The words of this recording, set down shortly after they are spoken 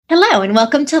Hello, and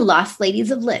welcome to Lost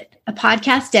Ladies of Lit, a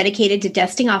podcast dedicated to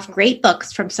dusting off great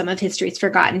books from some of history's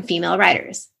forgotten female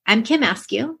writers. I'm Kim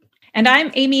Askew. And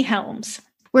I'm Amy Helms.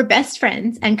 We're best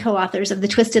friends and co-authors of the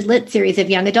Twisted Lit series of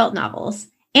young adult novels,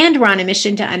 and we're on a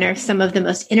mission to unearth some of the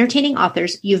most entertaining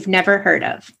authors you've never heard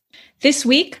of. This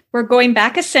week, we're going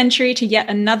back a century to yet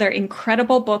another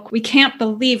incredible book we can't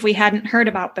believe we hadn't heard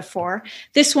about before,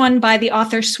 this one by the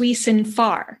author Sui Sin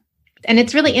Phar. And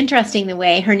it's really interesting the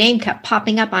way her name kept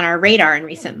popping up on our radar in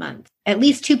recent months. At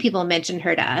least two people mentioned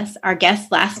her to us, our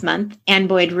guest last month, Anne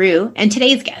Boyd Rue, and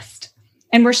today's guest.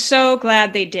 And we're so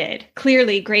glad they did.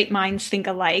 Clearly, great minds think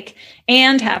alike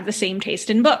and have the same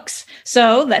taste in books.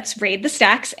 So let's raid the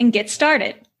stacks and get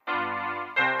started.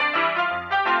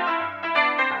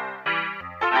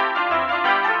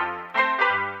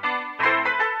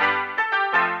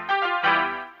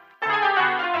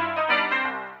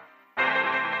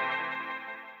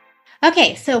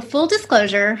 Okay, so full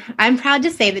disclosure, I'm proud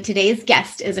to say that today's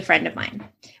guest is a friend of mine.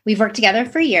 We've worked together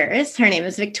for years. Her name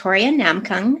is Victoria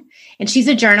Namkung, and she's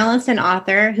a journalist and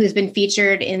author who's been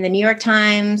featured in the New York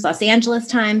Times, Los Angeles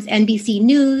Times, NBC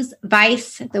News,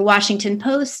 Vice, The Washington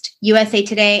Post, USA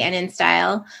Today, and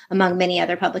InStyle, among many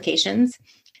other publications.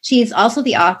 She's also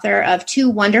the author of two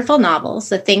wonderful novels,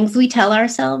 The Things We Tell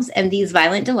Ourselves and These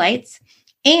Violent Delights,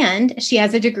 and she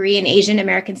has a degree in Asian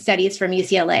American Studies from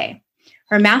UCLA.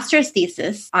 Her master's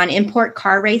thesis on import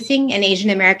car racing and Asian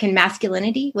American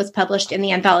masculinity was published in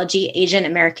the anthology Asian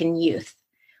American Youth.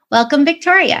 Welcome,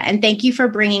 Victoria, and thank you for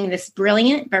bringing this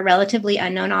brilliant but relatively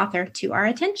unknown author to our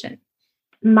attention.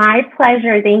 My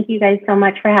pleasure. Thank you guys so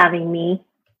much for having me.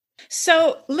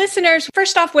 So, listeners,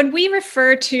 first off, when we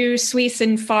refer to Sui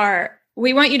Sin Phar,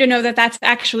 we want you to know that that's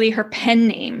actually her pen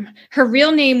name. Her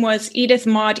real name was Edith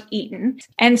Maud Eaton.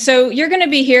 And so you're going to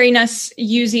be hearing us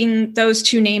using those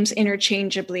two names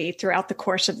interchangeably throughout the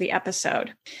course of the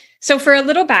episode. So for a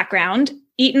little background,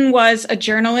 Eaton was a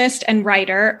journalist and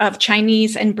writer of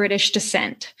Chinese and British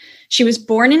descent. She was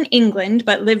born in England,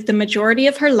 but lived the majority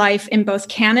of her life in both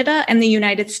Canada and the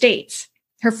United States.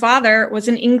 Her father was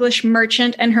an English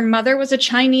merchant and her mother was a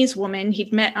Chinese woman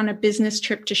he'd met on a business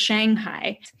trip to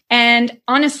Shanghai. And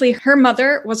honestly, her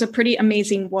mother was a pretty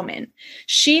amazing woman.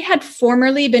 She had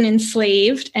formerly been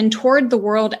enslaved and toured the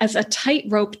world as a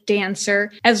tightrope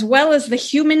dancer, as well as the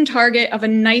human target of a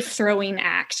knife-throwing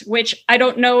act, which I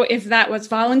don't know if that was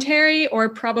voluntary or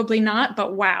probably not,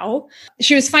 but wow.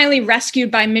 She was finally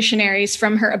rescued by missionaries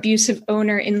from her abusive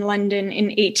owner in London in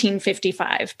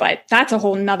 1855, but that's a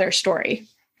whole nother story.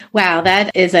 Wow,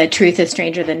 that is a truth is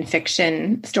stranger than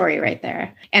fiction story right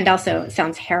there. And also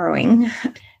sounds harrowing.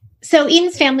 So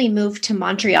Eaton's family moved to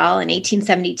Montreal in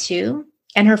 1872,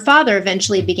 and her father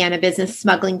eventually began a business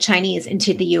smuggling Chinese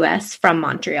into the U.S. from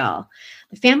Montreal.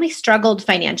 The family struggled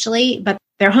financially, but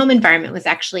their home environment was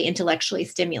actually intellectually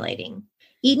stimulating.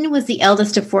 Eaton was the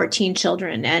eldest of 14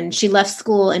 children, and she left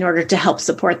school in order to help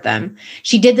support them.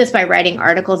 She did this by writing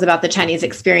articles about the Chinese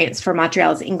experience for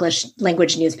Montreal's English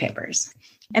language newspapers.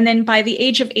 And then by the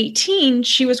age of 18,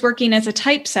 she was working as a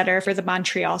typesetter for the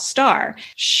Montreal Star.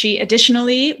 She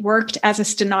additionally worked as a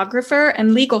stenographer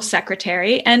and legal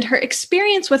secretary, and her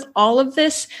experience with all of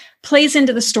this plays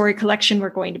into the story collection we're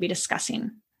going to be discussing.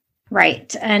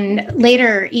 Right. And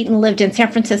later, Eaton lived in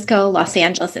San Francisco, Los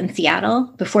Angeles, and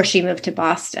Seattle before she moved to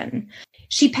Boston.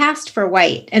 She passed for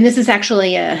white, and this is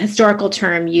actually a historical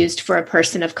term used for a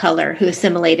person of color who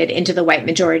assimilated into the white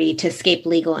majority to escape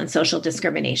legal and social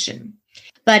discrimination.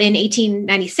 But in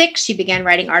 1896, she began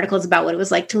writing articles about what it was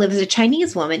like to live as a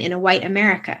Chinese woman in a white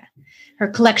America. Her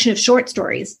collection of short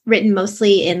stories, written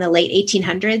mostly in the late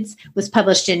 1800s, was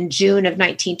published in June of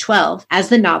 1912 as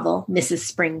the novel Mrs.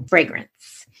 Spring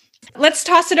Fragrance. Let's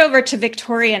toss it over to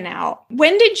Victoria now.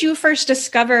 When did you first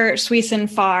discover Sui Sin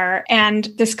Phar and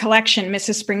this collection,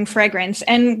 Mrs. Spring Fragrance?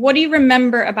 And what do you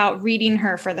remember about reading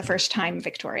her for the first time,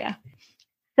 Victoria?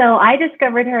 So I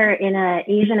discovered her in an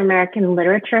Asian American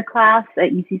literature class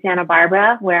at UC Santa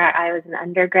Barbara, where I was an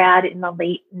undergrad in the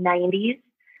late 90s.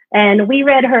 And we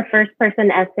read her first person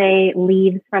essay,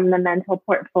 Leaves from the Mental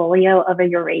Portfolio of a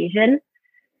Eurasian.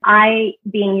 I,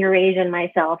 being Eurasian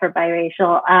myself or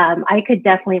biracial, I could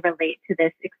definitely relate to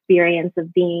this experience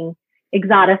of being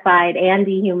exotified and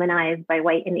dehumanized by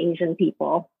white and Asian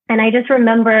people. And I just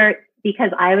remember, because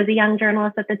I was a young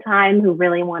journalist at the time who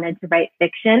really wanted to write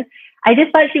fiction, I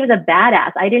just thought she was a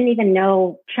badass. I didn't even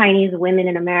know Chinese women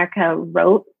in America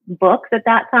wrote books at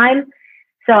that time.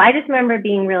 So I just remember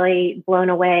being really blown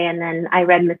away. And then I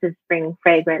read Mrs. Spring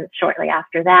Fragrance shortly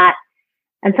after that.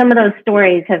 And some of those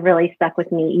stories have really stuck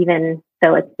with me, even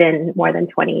though it's been more than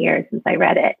 20 years since I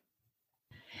read it.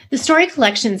 The story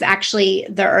collection is actually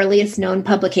the earliest known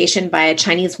publication by a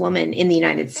Chinese woman in the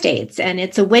United States, and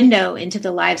it's a window into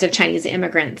the lives of Chinese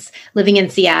immigrants living in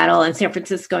Seattle and San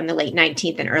Francisco in the late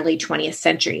 19th and early 20th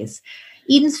centuries.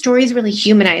 Eden's stories really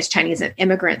humanized Chinese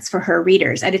immigrants for her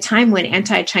readers at a time when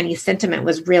anti-Chinese sentiment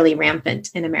was really rampant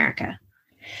in America.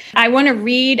 I want to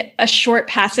read a short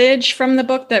passage from the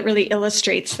book that really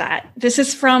illustrates that. This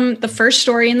is from the first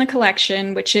story in the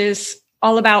collection, which is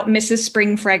all about Mrs.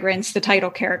 Spring Fragrance, the title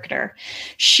character.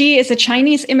 She is a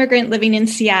Chinese immigrant living in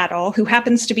Seattle who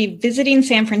happens to be visiting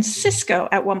San Francisco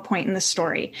at one point in the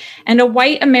story. And a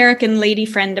white American lady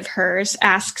friend of hers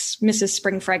asks Mrs.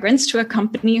 Spring Fragrance to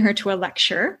accompany her to a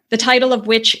lecture, the title of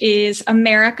which is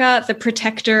America, the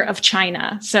Protector of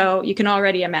China. So you can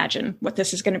already imagine what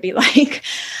this is going to be like.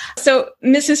 So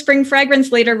Mrs. Spring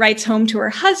Fragrance later writes home to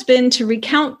her husband to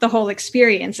recount the whole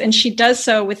experience. And she does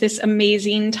so with this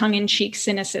amazing tongue-in-cheek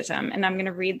cynicism. And I'm going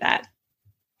to read that.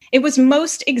 It was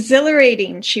most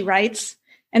exhilarating, she writes,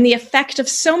 and the effect of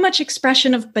so much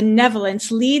expression of benevolence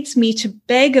leads me to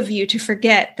beg of you to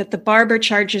forget that the barber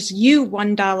charges you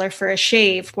 $1 for a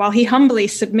shave while he humbly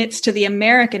submits to the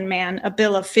American man a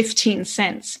bill of 15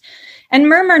 cents. And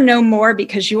murmur no more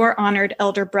because your honored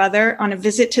elder brother on a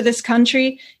visit to this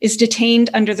country is detained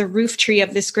under the roof tree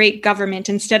of this great government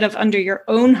instead of under your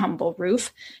own humble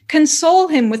roof. Console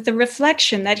him with the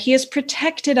reflection that he is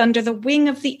protected under the wing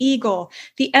of the eagle,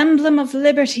 the emblem of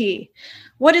liberty.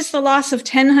 What is the loss of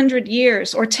 1,000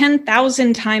 years or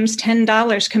 10,000 times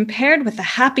 $10 compared with the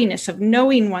happiness of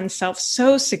knowing oneself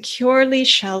so securely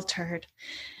sheltered?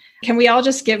 Can we all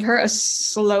just give her a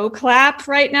slow clap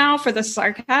right now for the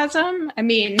sarcasm? I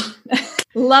mean,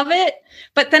 love it.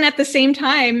 But then at the same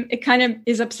time, it kind of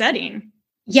is upsetting.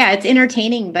 Yeah, it's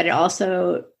entertaining, but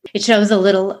it shows a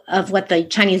little of what the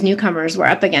Chinese newcomers were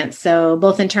up against. So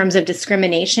both in terms of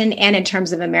discrimination and in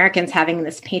terms of Americans having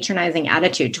this patronizing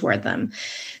attitude toward them.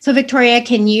 So Victoria,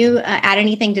 can you add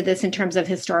anything to this in terms of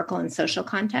historical and social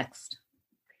context?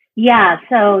 Yeah,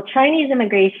 so Chinese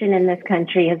immigration in this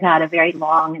country has had a very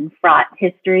long and fraught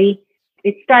history.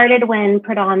 It started when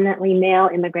predominantly male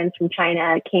immigrants from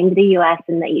China came to the U.S.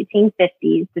 in the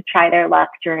 1850s to try their luck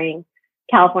during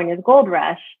California's gold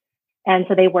rush. And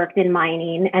so they worked in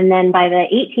mining. And then by the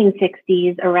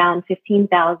 1860s, around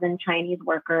 15,000 Chinese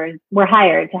workers were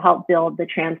hired to help build the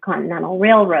Transcontinental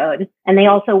Railroad. And they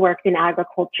also worked in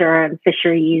agriculture and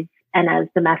fisheries and as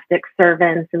domestic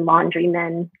servants and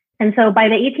laundrymen. And so by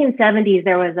the 1870s,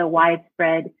 there was a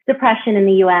widespread depression in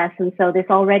the U.S. And so this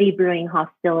already brewing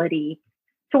hostility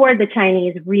toward the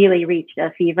Chinese really reached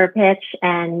a fever pitch.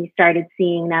 And you started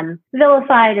seeing them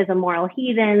vilified as immoral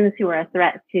heathens who were a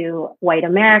threat to white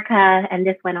America. And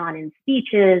this went on in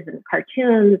speeches and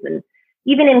cartoons and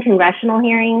even in congressional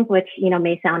hearings, which,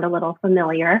 may sound a little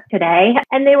familiar today.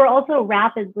 And they were also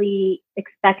rapidly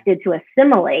expected to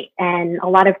assimilate. And a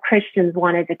lot of Christians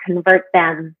wanted to convert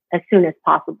them as soon as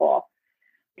possible.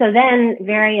 So then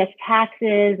various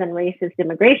taxes and racist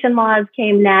immigration laws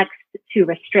came next to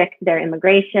restrict their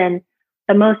immigration.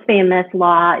 The most famous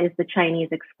law is the Chinese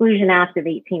Exclusion Act of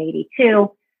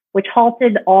 1882, which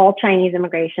halted all Chinese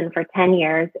immigration for 10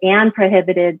 years and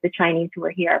prohibited the Chinese who were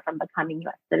here from becoming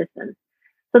U.S. citizens.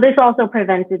 So this also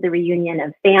prevented the reunion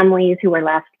of families who were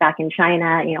left back in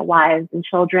China, wives and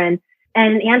children.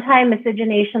 And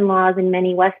anti-miscegenation laws in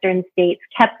many Western states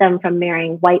kept them from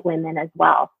marrying white women as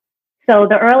well. So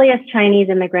the earliest Chinese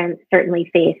immigrants certainly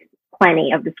faced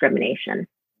plenty of discrimination.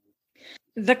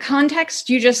 The context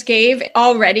you just gave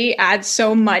already adds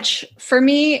so much for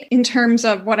me in terms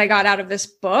of what I got out of this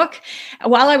book.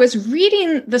 While I was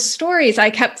reading the stories, I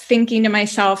kept thinking to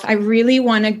myself, I really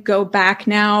want to go back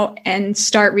now and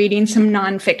start reading some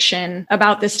nonfiction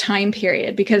about this time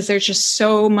period because there's just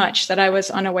so much that I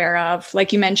was unaware of.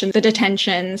 Like you mentioned, the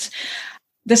detentions.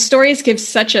 The stories give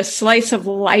such a slice of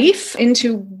life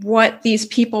into what these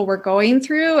people were going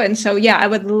through. And so, yeah, I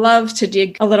would love to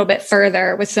dig a little bit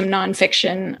further with some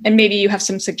nonfiction. And maybe you have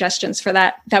some suggestions for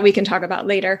that we can talk about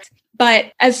later.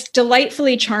 But as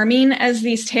delightfully charming as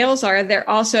these tales are, they're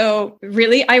also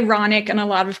really ironic in a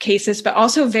lot of cases, but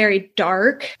also very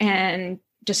dark and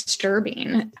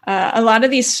disturbing. A lot of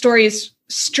these stories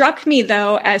struck me,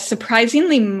 though, as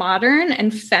surprisingly modern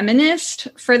and feminist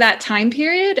for that time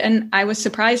period. And I was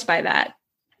surprised by that.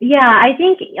 Yeah, I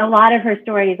think a lot of her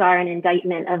stories are an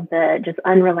indictment of the just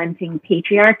unrelenting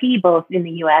patriarchy, both in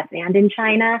the US and in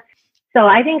China. So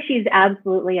I think she's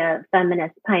absolutely a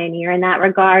feminist pioneer in that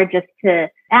regard, just to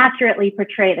accurately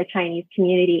portray the Chinese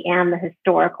community and the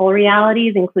historical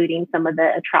realities, including some of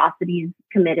the atrocities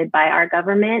committed by our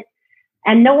government.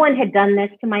 And no one had done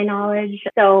this to my knowledge.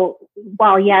 So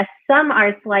while yes, some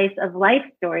are slice of life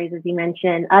stories, as you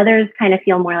mentioned, others kind of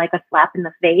feel more like a slap in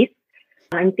the face.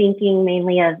 I'm thinking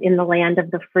mainly of In the Land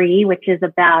of the Free, which is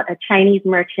about a Chinese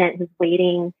merchant who's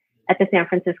waiting at the San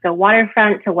Francisco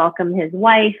waterfront to welcome his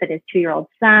wife and his 2-year-old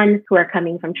son who are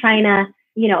coming from China.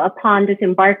 You know, upon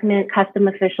disembarkment, custom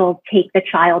officials take the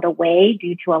child away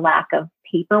due to a lack of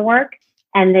paperwork.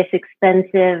 And this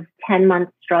expensive 10-month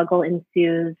struggle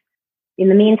ensues. In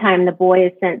the meantime, the boy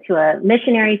is sent to a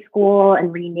missionary school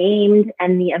and renamed,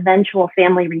 and the eventual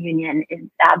family reunion is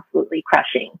absolutely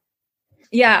crushing.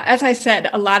 Yeah, as I said,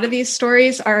 a lot of these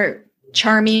stories are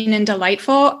charming and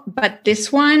delightful, but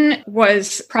this one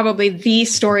was probably the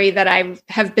story that I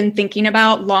have been thinking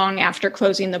about long after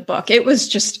closing the book. It was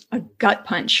just a gut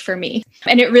punch for me.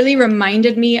 And it really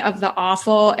reminded me of the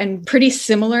awful and pretty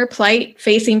similar plight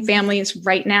facing families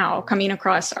right now coming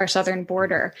across our southern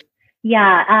border.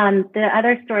 Yeah, the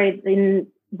other story in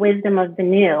Wisdom of the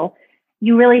New,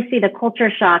 you really see the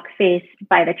culture shock faced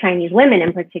by the Chinese women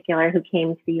in particular who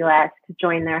came to the U.S. to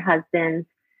join their husbands.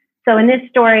 So in this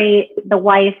story, the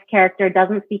wife character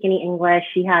doesn't speak any English.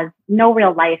 She has no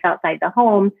real life outside the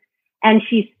home. And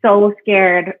she's so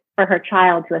scared for her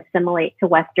child to assimilate to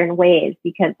Western ways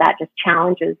because that just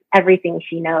challenges everything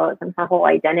she knows and her whole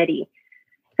identity.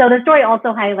 So the story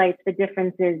also highlights the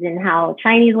differences in how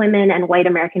Chinese women and white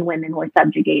American women were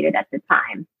subjugated at the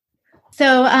time. So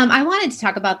I wanted to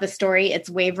talk about the story,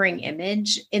 Its Wavering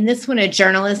Image. In this one, a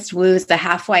journalist woos the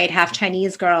half-white,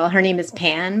 half-Chinese girl. Her name is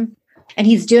Pan. And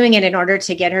he's doing it in order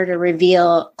to get her to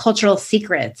reveal cultural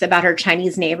secrets about her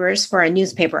Chinese neighbors for a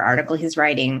newspaper article he's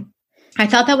writing. I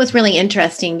thought that was really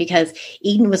interesting because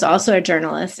Eden was also a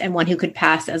journalist and one who could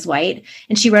pass as white.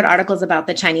 And she wrote articles about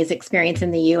the Chinese experience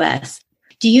in the U.S.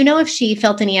 Do you know if she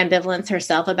felt any ambivalence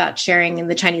herself about sharing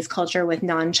the Chinese culture with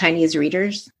non-Chinese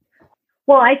readers?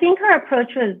 Well, I think her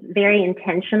approach was very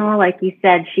intentional. Like you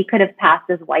said, she could have passed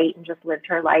as white and just lived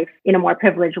her life in a more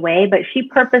privileged way, but she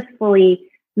purposefully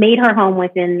made her home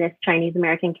within this Chinese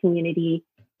American community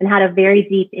and had a very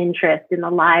deep interest in the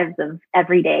lives of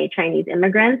everyday Chinese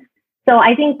immigrants. So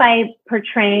I think by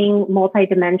portraying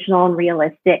multidimensional and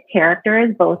realistic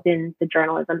characters, both in the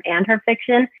journalism and her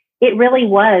fiction, it really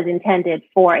was intended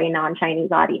for a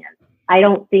non-Chinese audience. I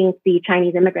don't think the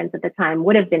Chinese immigrants at the time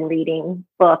would have been reading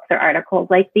books or articles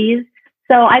like these.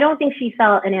 So I don't think she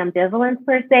felt an ambivalence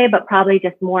per se, but probably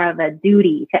just more of a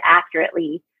duty to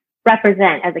accurately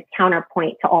represent as a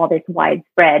counterpoint to all this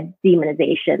widespread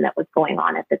demonization that was going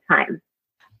on at the time.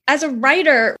 As a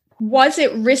writer, was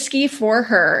it risky for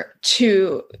her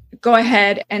to go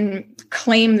ahead and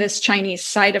claim this Chinese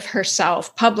side of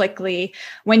herself publicly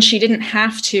when she didn't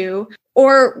have to?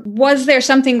 Or was there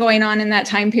something going on in that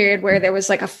time period where there was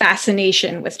like a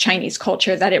fascination with Chinese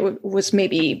culture that it was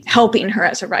maybe helping her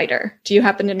as a writer? Do you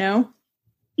happen to know?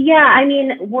 Yeah, I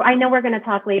mean, I know we're going to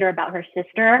talk later about her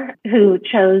sister who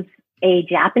chose a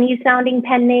Japanese sounding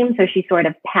pen name. So she sort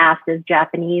of passed as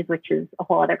Japanese, which is a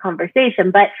whole other conversation.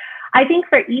 But I think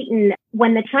for Eaton,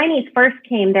 when the Chinese first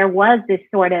came, there was this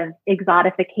sort of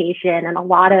exotification, and a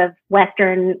lot of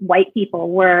Western white people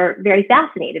were very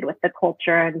fascinated with the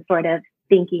culture and sort of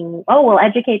thinking, oh, we'll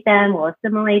educate them, we'll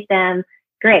assimilate them.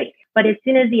 Great. But as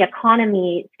soon as the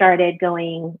economy started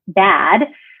going bad,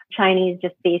 Chinese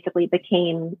just basically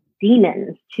became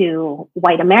demons to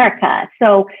white America.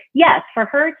 So yes, for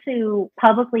her to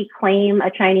publicly claim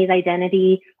a Chinese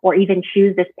identity or even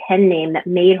choose this pen name that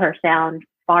made her sound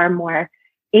far more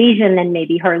Asian than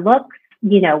maybe her looks,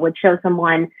 would show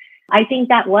someone, I think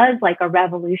that was like a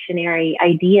revolutionary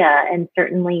idea and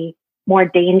certainly more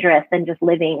dangerous than just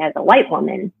living as a white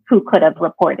woman who could have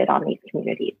reported on these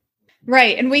communities.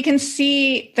 Right. And we can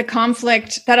see the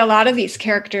conflict that a lot of these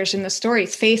characters in the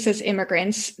stories face as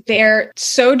immigrants. They're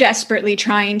so desperately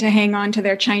trying to hang on to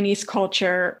their Chinese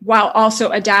culture while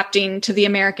also adapting to the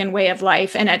American way of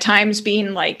life, and at times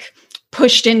being like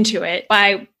pushed into it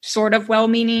by sort of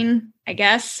well-meaning, I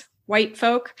guess, white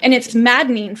folk. And it's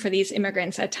maddening for these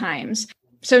immigrants at times.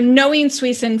 So knowing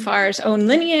Sui Sin Far's own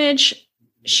lineage,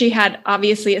 she had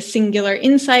obviously a singular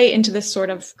insight into this sort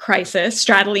of crisis,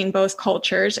 straddling both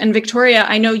cultures. And Victoria,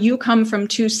 I know you come from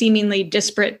two seemingly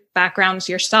disparate backgrounds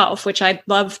yourself, which I'd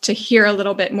love to hear a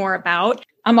little bit more about.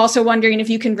 I'm also wondering if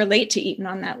you can relate to Eaton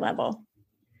on that level.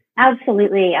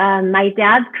 Absolutely. My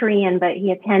dad's Korean, but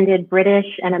he attended British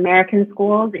and American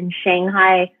schools in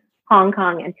Shanghai, Hong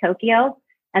Kong, and Tokyo.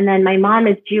 And then my mom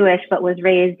is Jewish, but was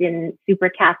raised in super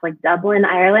Catholic Dublin,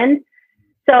 Ireland.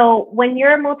 So when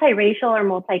you're multiracial or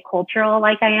multicultural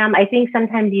like I am, I think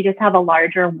sometimes you just have a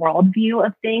larger worldview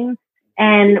of things.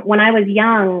 And when I was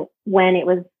young, when it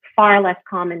was far less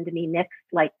common to be mixed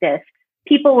like this,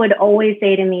 people would always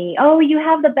say to me, oh, you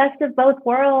have the best of both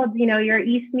worlds. You're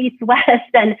East meets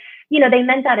West. And, they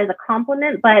meant that as a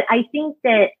compliment. But I think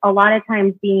that a lot of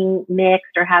times being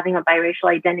mixed or having a biracial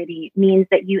identity means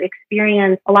that you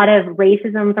experience a lot of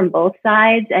racism from both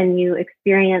sides, and you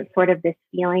experience sort of this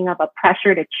feeling of a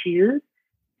pressure to choose.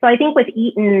 So I think with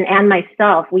Eaton and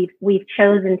myself, we've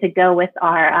chosen to go with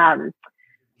our,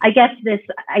 this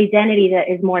identity that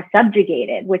is more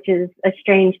subjugated, which is a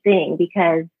strange thing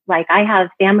because I have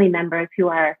family members who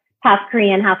are half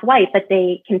Korean, half white, but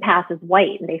they can pass as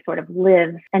white and they sort of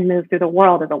live and move through the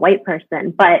world as a white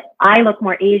person. But I look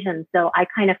more Asian. So I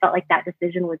kind of felt like that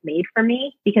decision was made for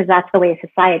me because that's the way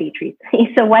society treats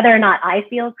me. So whether or not I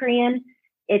feel Korean,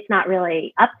 it's not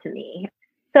really up to me.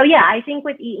 So yeah, I think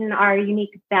with Eaton, our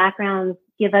unique backgrounds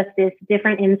give us this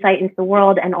different insight into the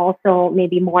world and also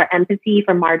maybe more empathy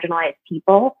for marginalized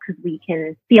people because we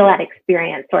can feel that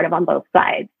experience sort of on both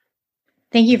sides.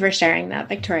 Thank you for sharing that,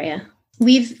 Victoria.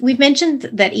 We've mentioned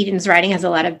that Eaton's writing has a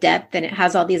lot of depth and it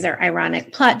has all these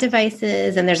ironic plot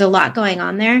devices and there's a lot going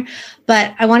on there.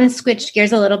 But I want to switch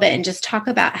gears a little bit and just talk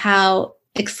about how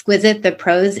exquisite the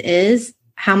prose is,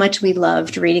 how much we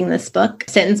loved reading this book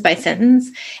sentence by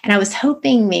sentence. And I was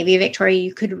hoping maybe, Victoria,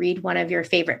 you could read one of your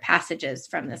favorite passages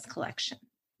from this collection.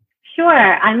 Sure.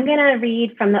 I'm going to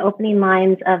read from the opening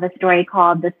lines of a story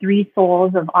called The Three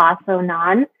Souls of Ah So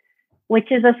Nan,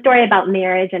 which is a story about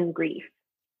marriage and grief.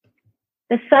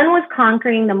 The sun was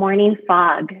conquering the morning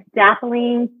fog,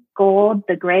 dappling gold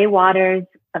the gray waters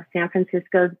of San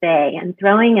Francisco's bay and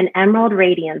throwing an emerald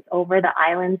radiance over the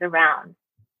islands around.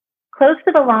 Close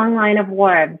to the long line of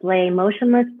wharves lay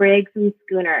motionless brigs and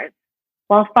schooners,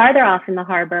 while farther off in the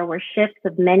harbor were ships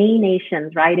of many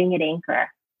nations riding at anchor.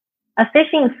 A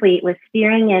fishing fleet was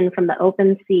steering in from the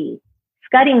open sea,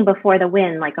 scudding before the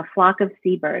wind like a flock of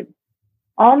seabirds.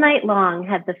 All night long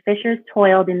had the fishers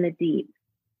toiled in the deep.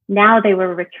 Now they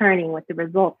were returning with the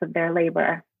results of their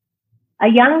labor. A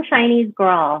young Chinese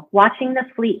girl, watching the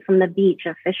fleet from the beach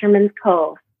of Fisherman's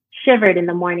Cove, shivered in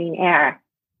the morning air.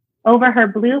 Over her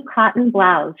blue cotton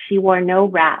blouse, she wore no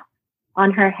wrap.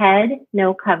 On her head,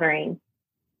 no covering.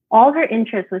 All her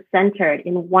interest was centered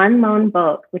in one lone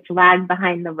boat which lagged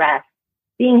behind the rest,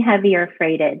 being heavier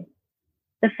freighted.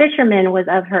 The fisherman was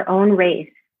of her own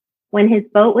race. When his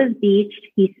boat was beached,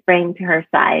 he sprang to her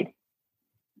side.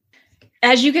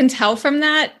 As you can tell from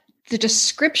that, the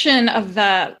description of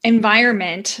the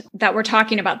environment that we're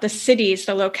talking about, the cities,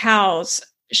 the locales,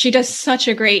 she does such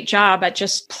a great job at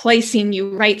just placing you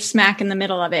right smack in the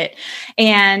middle of it.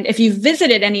 And if you've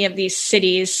visited any of these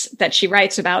cities that she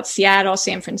writes about, Seattle,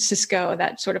 San Francisco,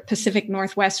 that sort of Pacific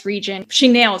Northwest region, she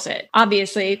nails it,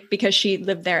 obviously, because she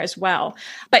lived there as well.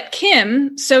 But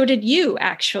Kim, so did you,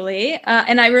 actually.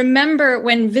 And I remember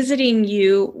when visiting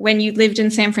you, when you lived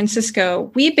in San Francisco,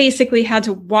 we basically had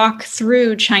to walk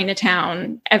through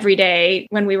Chinatown every day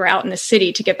when we were out in the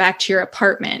city to get back to your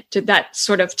apartment. Did that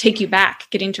sort of take you back,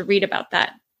 getting to read about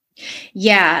that?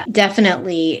 Yeah,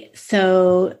 definitely.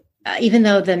 So even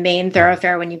though the main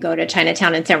thoroughfare when you go to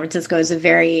Chinatown in San Francisco is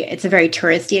it's a very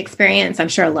touristy experience. I'm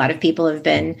sure a lot of people have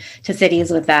been to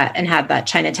cities with that and had that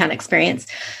Chinatown experience.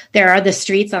 There are the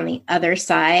streets on the other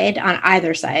side, on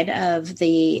either side of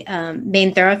the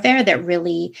main thoroughfare that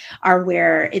really are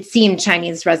where it seemed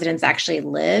Chinese residents actually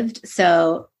lived.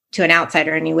 So to an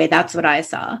outsider anyway, that's what I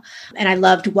saw. And I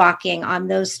loved walking on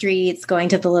those streets, going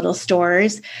to the little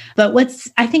stores. But what's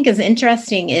I think is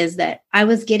interesting is that I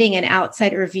was getting an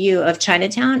outsider view of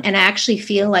Chinatown, and I actually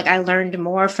feel like I learned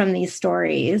more from these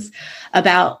stories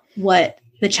about what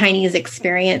the Chinese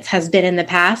experience has been in the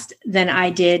past than I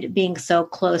did being so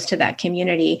close to that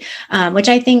community, which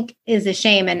I think is a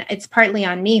shame. And it's partly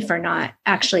on me for not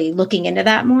actually looking into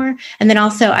that more. And then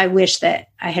also I wish that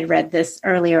I had read this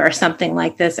earlier or something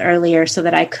like this earlier so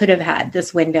that I could have had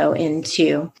this window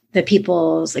into the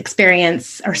people's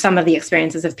experience or some of the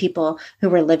experiences of people who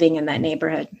were living in that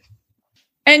neighborhood.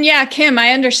 And yeah, Kim,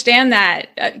 I understand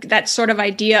that sort of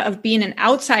idea of being an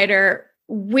outsider,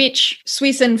 which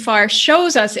Sui Sin Far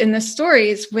shows us in the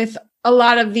stories with a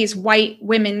lot of these white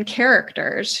women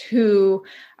characters who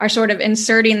are sort of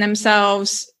inserting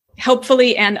themselves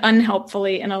helpfully and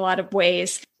unhelpfully in a lot of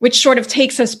ways, which sort of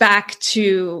takes us back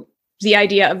to the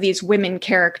idea of these women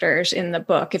characters in the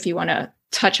book, if you want to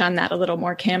touch on that a little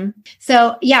more, Kim.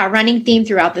 So yeah, running theme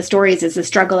throughout the stories is the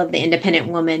struggle of the independent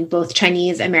woman, both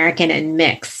Chinese, American, and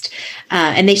mixed.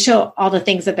 And they show all the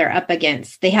things that they're up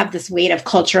against. They have this weight of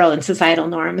cultural and societal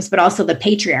norms, but also the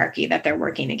patriarchy that they're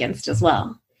working against as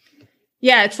well.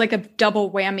 Yeah, it's like a double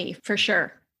whammy for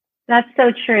sure. That's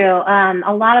so true.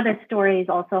 A lot of the stories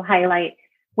also highlight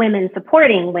women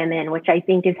supporting women, which I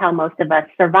think is how most of us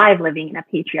survive living in a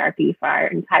patriarchy for our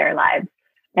entire lives.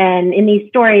 And in these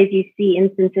stories, you see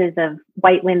instances of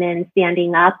white women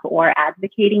standing up or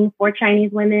advocating for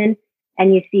Chinese women.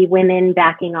 And you see women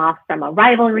backing off from a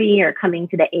rivalry or coming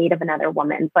to the aid of another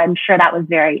woman. So I'm sure that was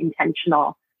very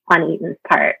intentional on Eaton's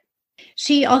part.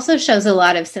 She also shows a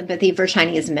lot of sympathy for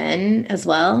Chinese men as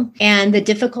well, and the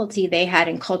difficulty they had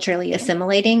in culturally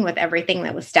assimilating with everything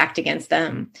that was stacked against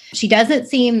them. She doesn't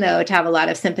seem, though, to have a lot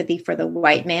of sympathy for the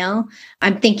white male.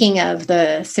 I'm thinking of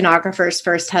the stenographer's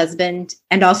first husband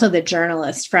and also the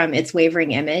journalist from Its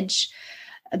Wavering Image.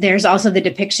 There's also the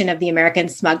depiction of the American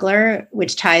smuggler,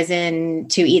 which ties in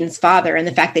to Eaton's father and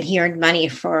the fact that he earned money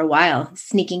for a while,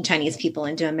 sneaking Chinese people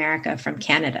into America from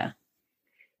Canada.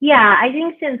 Yeah, I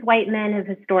think since white men have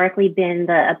historically been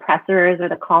the oppressors or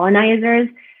the colonizers,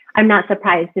 I'm not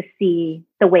surprised to see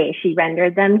the way she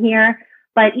rendered them here.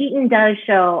 But Eaton does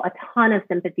show a ton of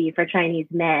sympathy for Chinese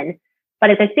men.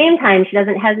 But at the same time, she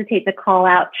doesn't hesitate to call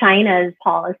out China's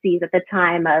policies at the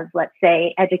time of, let's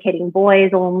say, educating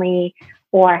boys only,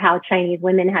 or how Chinese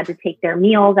women had to take their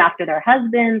meals after their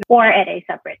husbands or at a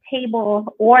separate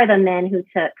table, or the men who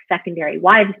took secondary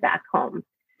wives back home.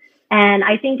 And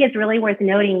I think it's really worth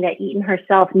noting that Eaton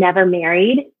herself never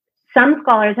married. Some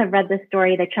scholars have read the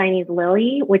story, The Chinese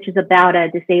Lily, which is about a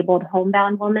disabled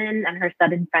homebound woman and her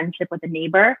sudden friendship with a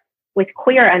neighbor with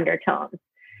queer undertones.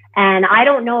 And I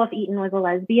don't know if Eaton was a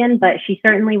lesbian, but she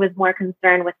certainly was more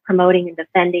concerned with promoting and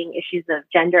defending issues of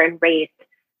gender and race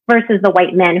versus the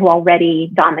white men who already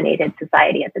dominated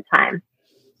society at the time.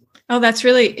 Oh, that's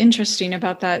really interesting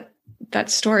about that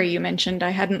story you mentioned.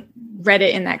 I hadn't read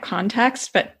it in that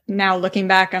context, but now looking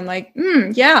back, I'm like,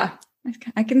 yeah,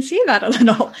 I can see that a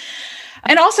little.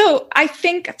 And also, I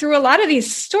think through a lot of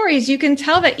these stories, you can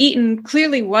tell that Eaton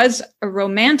clearly was a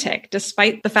romantic,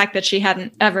 despite the fact that she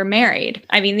hadn't ever married.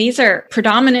 I mean, these are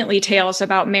predominantly tales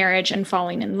about marriage and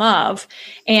falling in love.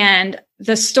 And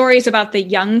the stories about the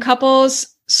young couples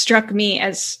struck me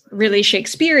as really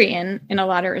Shakespearean in a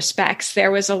lot of respects.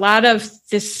 There was a lot of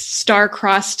this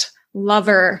star-crossed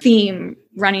lover theme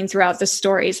running throughout the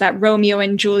stories, that Romeo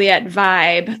and Juliet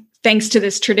vibe, thanks to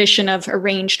this tradition of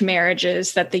arranged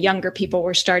marriages that the younger people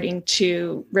were starting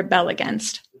to rebel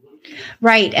against.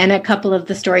 Right. And a couple of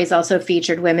the stories also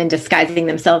featured women disguising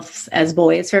themselves as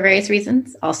boys for various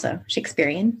reasons, also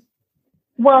Shakespearean.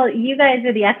 Well, you guys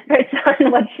are the experts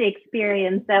on what's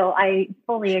Shakespearean, so I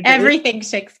fully agree. Everything's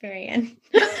Shakespearean.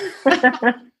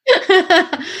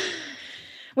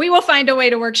 We will find a way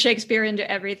to work Shakespeare into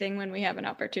everything when we have an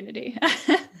opportunity.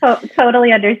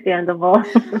 Totally understandable.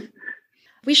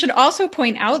 We should also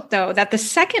point out, though, that the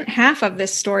second half of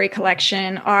this story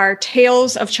collection are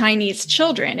tales of Chinese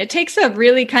children. It takes a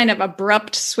really kind of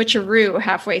abrupt switcheroo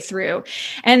halfway through.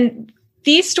 And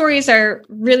these stories are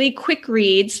really quick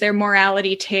reads. They're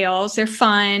morality tales. They're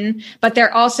fun, but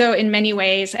they're also in many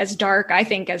ways as dark, I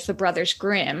think, as the Brothers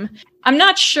Grimm. I'm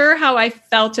not sure how I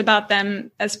felt about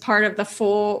them as part of the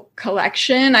full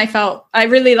collection. I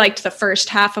really liked the first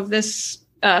half of this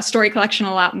story collection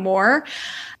a lot more.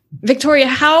 Victoria,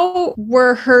 how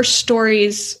were her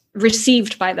stories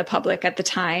received by the public at the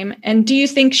time? And do you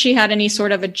think she had any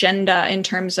sort of agenda in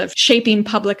terms of shaping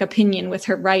public opinion with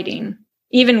her writing,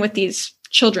 even with these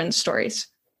children's stories?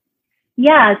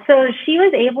 Yeah, so she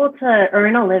was able to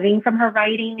earn a living from her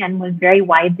writing and was very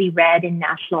widely read in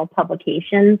national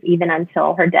publications, even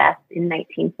until her death in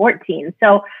 1914.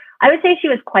 So I would say she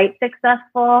was quite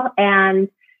successful. And,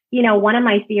 one of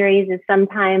my theories is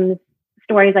sometimes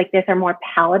stories like this are more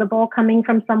palatable coming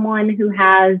from someone who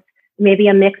has maybe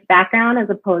a mixed background as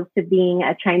opposed to being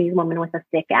a Chinese woman with a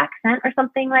thick accent or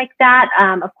something like that.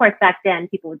 Of course, back then,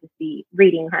 people would just be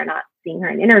reading her, not seeing her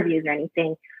in interviews or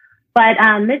anything. But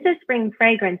Mrs. Spring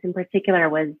Fragrance in particular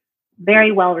was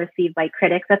very well received by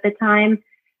critics at the time.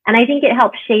 And I think it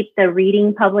helped shape the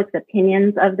reading public's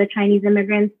opinions of the Chinese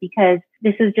immigrants because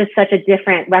this is just such a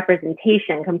different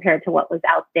representation compared to what was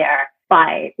out there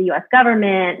by the US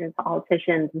government and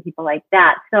politicians and people like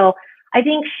that. So I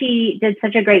think she did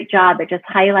such a great job at just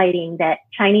highlighting that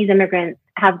Chinese immigrants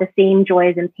have the same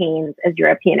joys and pains as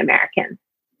European Americans.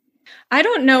 I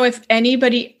don't know if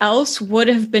anybody else would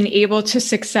have been able to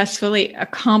successfully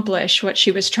accomplish what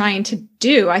she was trying to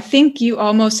do. I think you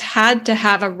almost had to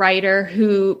have a writer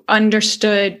who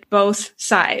understood both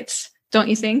sides, don't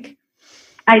you think?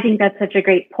 I think that's such a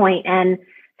great point. And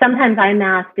sometimes I'm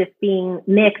asked if being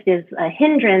mixed is a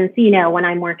hindrance, when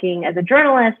I'm working as a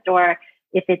journalist or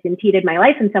if it's impeded my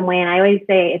life in some way. And I always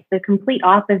say it's the complete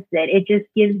opposite. It just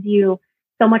gives you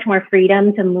so much more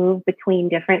freedom to move between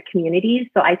different communities.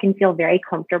 So I can feel very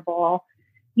comfortable,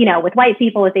 with white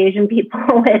people, with Asian people,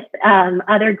 with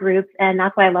other groups. And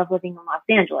that's why I love living in Los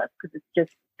Angeles, because it's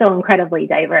just so incredibly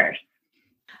diverse.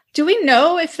 Do we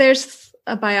know if there's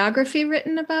a biography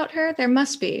written about her? There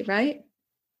must be, right?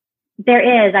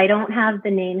 There is. I don't have the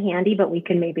name handy, but we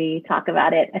can maybe talk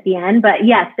about it at the end. But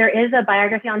yes, there is a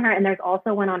biography on her, and there's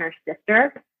also one on her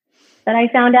sister that I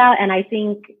found out. And I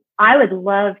think I would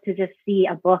love to just see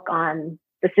a book on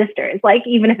the sisters, like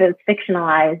even if it was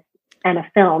fictionalized and a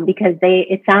film, because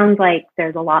it sounds like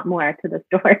there's a lot more to the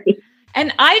story.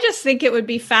 And I just think it would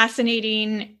be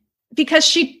fascinating because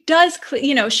she does,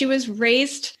 she was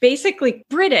raised basically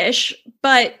British,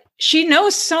 but she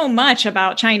knows so much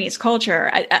about Chinese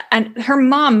culture. And her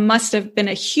mom must have been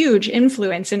a huge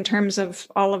influence in terms of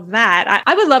all of that.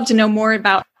 I would love to know more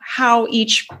about how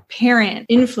each parent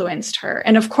influenced her.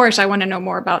 And of course, I want to know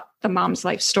more about the mom's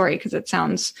life story because it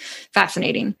sounds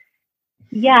fascinating.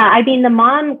 Yeah, I mean, the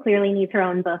mom clearly needs her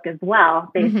own book as well,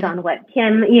 based on what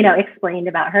Kim, explained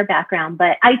about her background.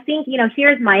 But I think,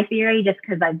 here's my theory, just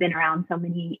because I've been around so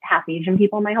many half Asian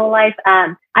people my whole life.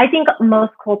 I think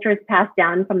most cultures pass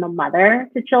down from the mother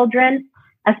to children,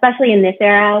 especially in this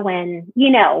era when,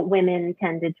 women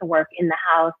tended to work in the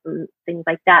house and things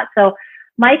like that. So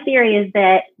my theory is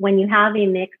that when you have a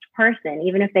mixed person,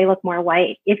 even if they look more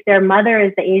white, if their mother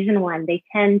is the Asian one, they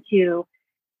tend to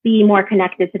be more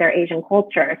connected to their Asian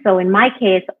culture. So in my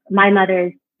case, my mother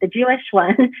is the Jewish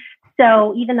one.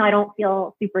 So even though I don't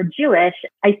feel super Jewish,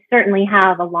 I certainly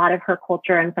have a lot of her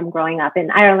culture. And from growing up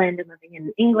in Ireland and living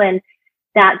in England,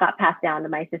 that got passed down to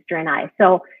my sister and I.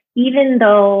 So even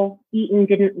though Eaton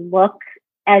didn't look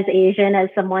as Asian as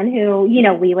someone who,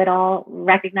 we would all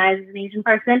recognize as an Asian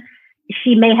person,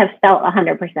 she may have felt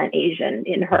 100% Asian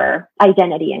in her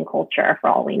identity and culture,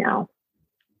 for all we know.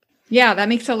 Yeah, that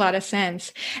makes a lot of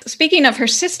sense. Speaking of her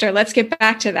sister, let's get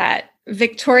back to that.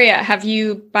 Victoria, have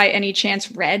you by any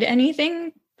chance read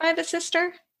anything by the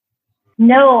sister?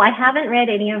 No, I haven't read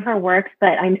any of her works,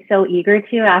 but I'm so eager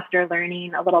to after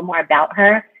learning a little more about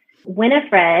her.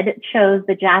 Winifred chose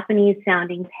the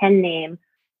Japanese-sounding pen name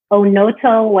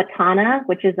Onoto Watana,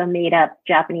 which is a made-up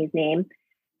Japanese name.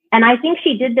 And I think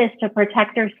she did this to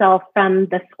protect herself from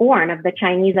the scorn of the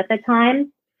Chinese at the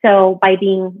time. So by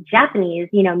being Japanese,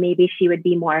 maybe she would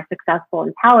be more successful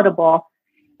and palatable.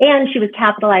 And she was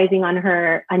capitalizing on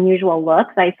her unusual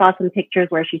looks. I saw some pictures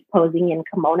where she's posing in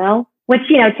kimono, which,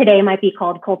 today might be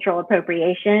called cultural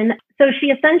appropriation. So she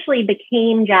essentially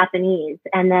became Japanese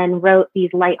and then wrote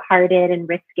these lighthearted and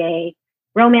risque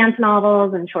romance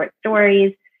novels and short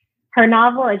stories. Her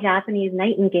novel, A Japanese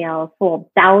Nightingale, sold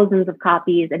thousands of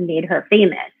copies and made her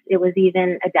famous. It was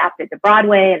even adapted to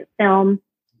Broadway and film.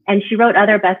 And she wrote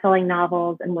other best-selling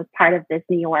novels and was part of this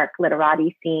New York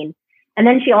literati scene. And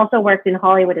then she also worked in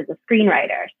Hollywood as a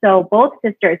screenwriter. So both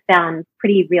sisters found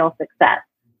pretty real success.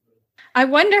 I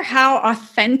wonder how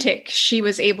authentic she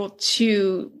was able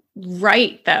to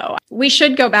write, though. We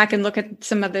should go back and look at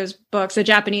some of those books, A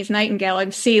Japanese Nightingale,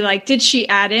 and see, did she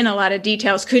add in a lot of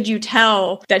details? Could you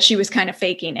tell that she was kind of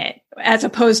faking it, as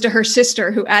opposed to her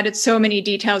sister, who added so many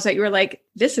details that you were like,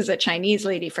 this is a Chinese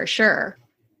lady for sure.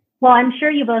 Well, I'm sure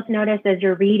you both noticed as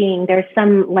you're reading, there's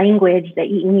some language that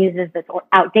Eaton uses that's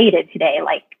outdated today,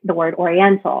 like the word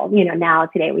Oriental. Now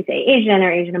today we say Asian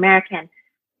or Asian American.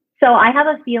 So I have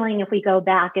a feeling if we go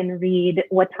back and read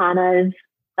Watana's,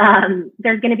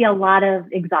 there's going to be a lot of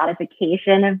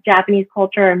exotification of Japanese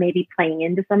culture or maybe playing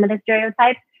into some of the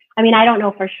stereotypes. I mean, I don't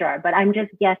know for sure, but I'm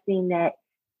just guessing that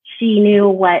she knew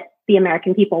what the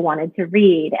American people wanted to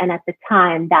read. And at the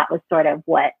time, that was sort of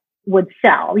what would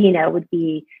sell, would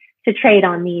be to trade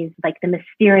on these, like the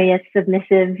mysterious,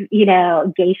 submissive,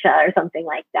 geisha or something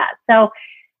like that. So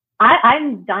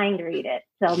I'm dying to read it.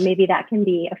 So maybe that can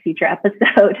be a future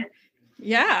episode.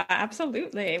 Yeah,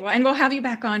 absolutely. Well, and we'll have you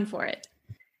back on for it.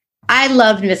 I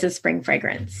loved Mrs. Spring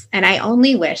Fragrance, and I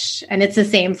only wish, and it's the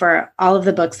same for all of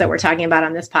the books that we're talking about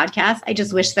on this podcast, I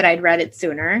just wish that I'd read it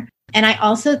sooner. And I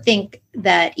also think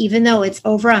that even though it's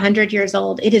over 100 years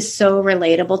old, it is so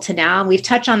relatable to now. And we've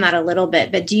touched on that a little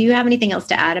bit, but do you have anything else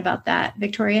to add about that,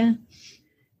 Victoria?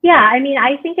 Yeah, I mean,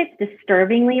 I think it's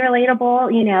disturbingly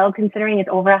relatable, considering it's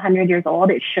over 100 years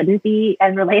old, it shouldn't be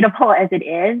as relatable as it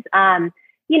is.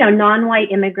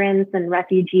 Non-white immigrants and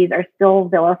refugees are still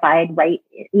vilified right,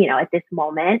 at this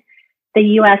moment. The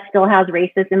U.S. still has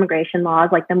racist immigration laws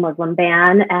like the Muslim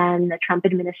ban, and the Trump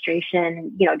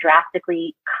administration,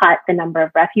 drastically cut the number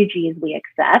of refugees we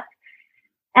accept.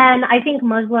 And I think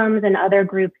Muslims and other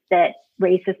groups that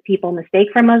racist people mistake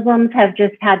for Muslims have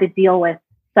just had to deal with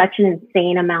such an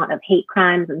insane amount of hate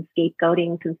crimes and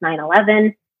scapegoating since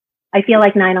 9/11. I feel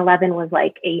like 9/11 was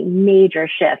like a major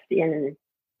shift in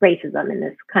racism in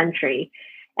this country.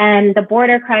 And the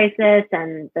border crisis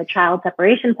and the child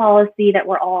separation policy that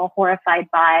we're all horrified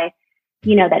by,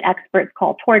 that experts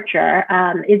call torture,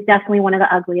 is definitely one of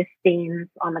the ugliest stains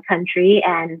on the country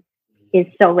and is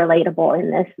so relatable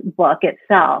in this book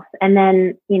itself. And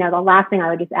then, the last thing I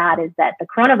would just add is that the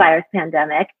coronavirus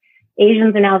pandemic,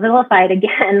 Asians are now vilified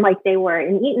again, like they were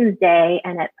in Eaton's day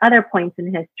and at other points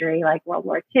in history, like World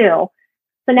War II.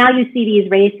 So now you see these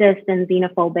racist and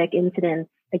xenophobic incidents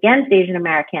against Asian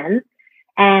Americans.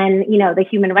 And, the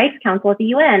Human Rights Council at the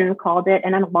UN called it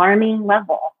an alarming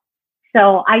level.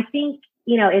 So I think,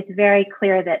 it's very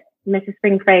clear that Mrs.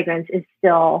 Spring Fragrance is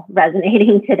still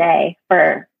resonating today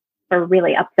for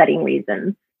really upsetting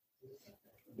reasons.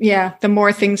 Yeah, the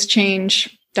more things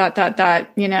change, ...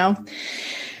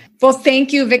 Well,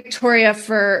 thank you, Victoria,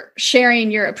 for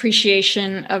sharing your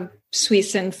appreciation of Sui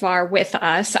Sin Phar with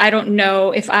us. I don't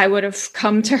know if I would have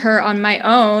come to her on my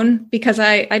own because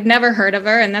I'd never heard of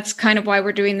her. And that's kind of why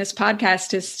we're doing this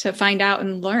podcast, is to find out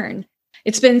and learn.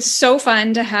 It's been so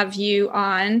fun to have you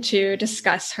on to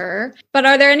discuss her. But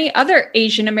are there any other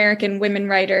Asian American women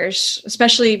writers,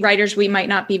 especially writers we might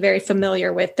not be very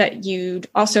familiar with, that you'd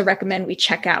also recommend we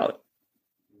check out?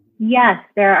 Yes,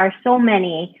 there are so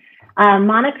many.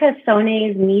 Monica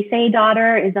Sone's Nisei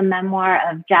Daughter is a memoir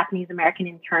of Japanese American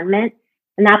internment.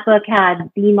 And that book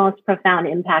had the most profound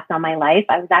impact on my life.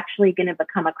 I was actually going to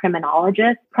become a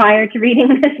criminologist prior to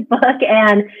reading this book.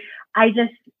 And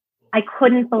I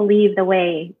couldn't believe the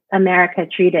way America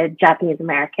treated Japanese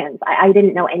Americans. I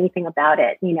didn't know anything about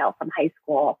it, from high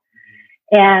school.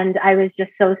 And I was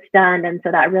just so stunned. And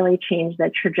so that really changed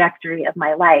the trajectory of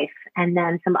my life. And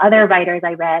then some other writers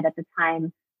I read at the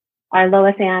time are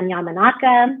Lois Ann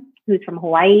Yamanaka, who's from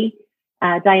Hawaii,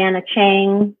 Diana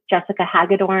Chang, Jessica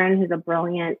Hagedorn, who's a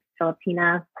brilliant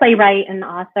Filipina playwright and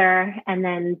author, and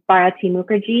then Bharati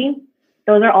Mukherjee.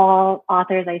 Those are all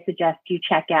authors I suggest you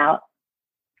check out.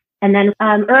 And then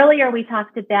earlier we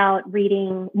talked about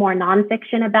reading more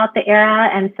nonfiction about the era.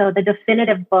 And so the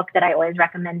definitive book that I always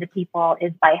recommend to people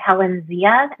is by Helen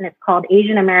Zia, and it's called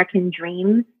Asian American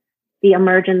Dreams, The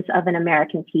Emergence of an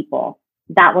American People.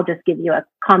 That will just give you a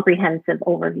comprehensive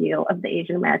overview of the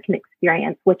Asian American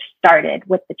experience, which started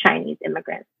with the Chinese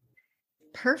immigrants.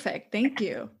 Perfect. Thank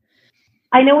you.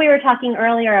 I know we were talking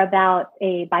earlier about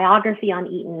a biography on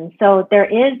Eaton. So there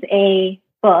is a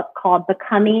book called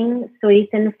Becoming Sui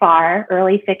Sin Phar,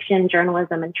 Early Fiction,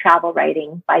 Journalism, and Travel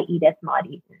Writing by Edith Maud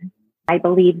Eaton. I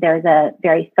believe there's a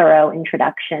very thorough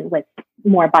introduction with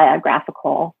more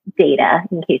biographical data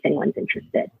in case anyone's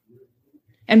interested.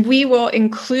 And we will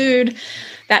include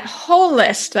that whole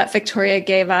list that Victoria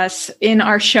gave us in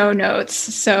our show notes.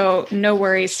 So no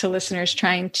worries to listeners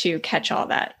trying to catch all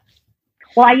that.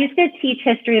 Well, I used to teach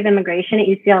history of immigration at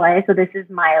UCLA. So this is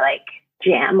my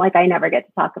jam. I never get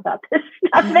to talk about this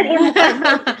stuff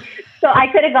anymore. So I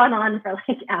could have gone on for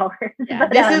hours. Yeah,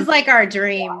 but, this is our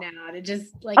dream now to just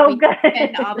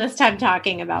spend all this time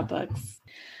talking about books.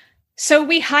 So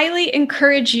we highly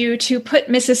encourage you to put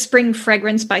Mrs. Spring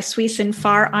Fragrance by Sui Sin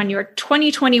Phar on your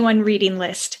 2021 reading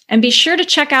list. And be sure to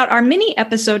check out our mini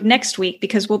episode next week,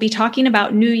 because we'll be talking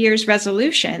about New Year's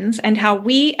resolutions and how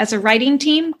we as a writing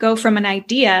team go from an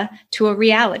idea to a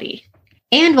reality.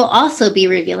 And we'll also be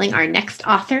revealing our next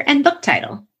author and book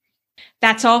title.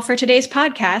 That's all for today's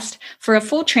podcast. For a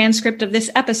full transcript of this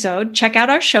episode, check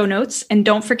out our show notes and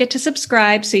don't forget to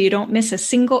subscribe so you don't miss a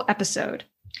single episode.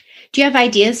 Do you have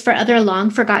ideas for other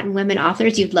long-forgotten women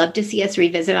authors you'd love to see us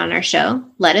revisit on our show?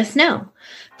 Let us know.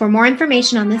 For more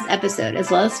information on this episode, as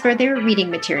well as for their reading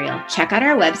material, check out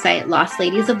our website,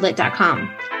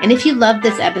 lostladiesoflit.com. And if you loved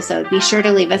this episode, be sure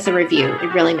to leave us a review.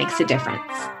 It really makes a difference.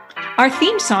 Our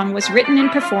theme song was written and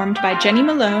performed by Jenny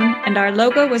Malone, and our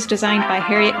logo was designed by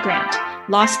Harriet Grant.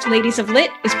 Lost Ladies of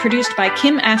Lit is produced by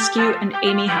Kim Askew and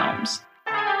Amy Helms.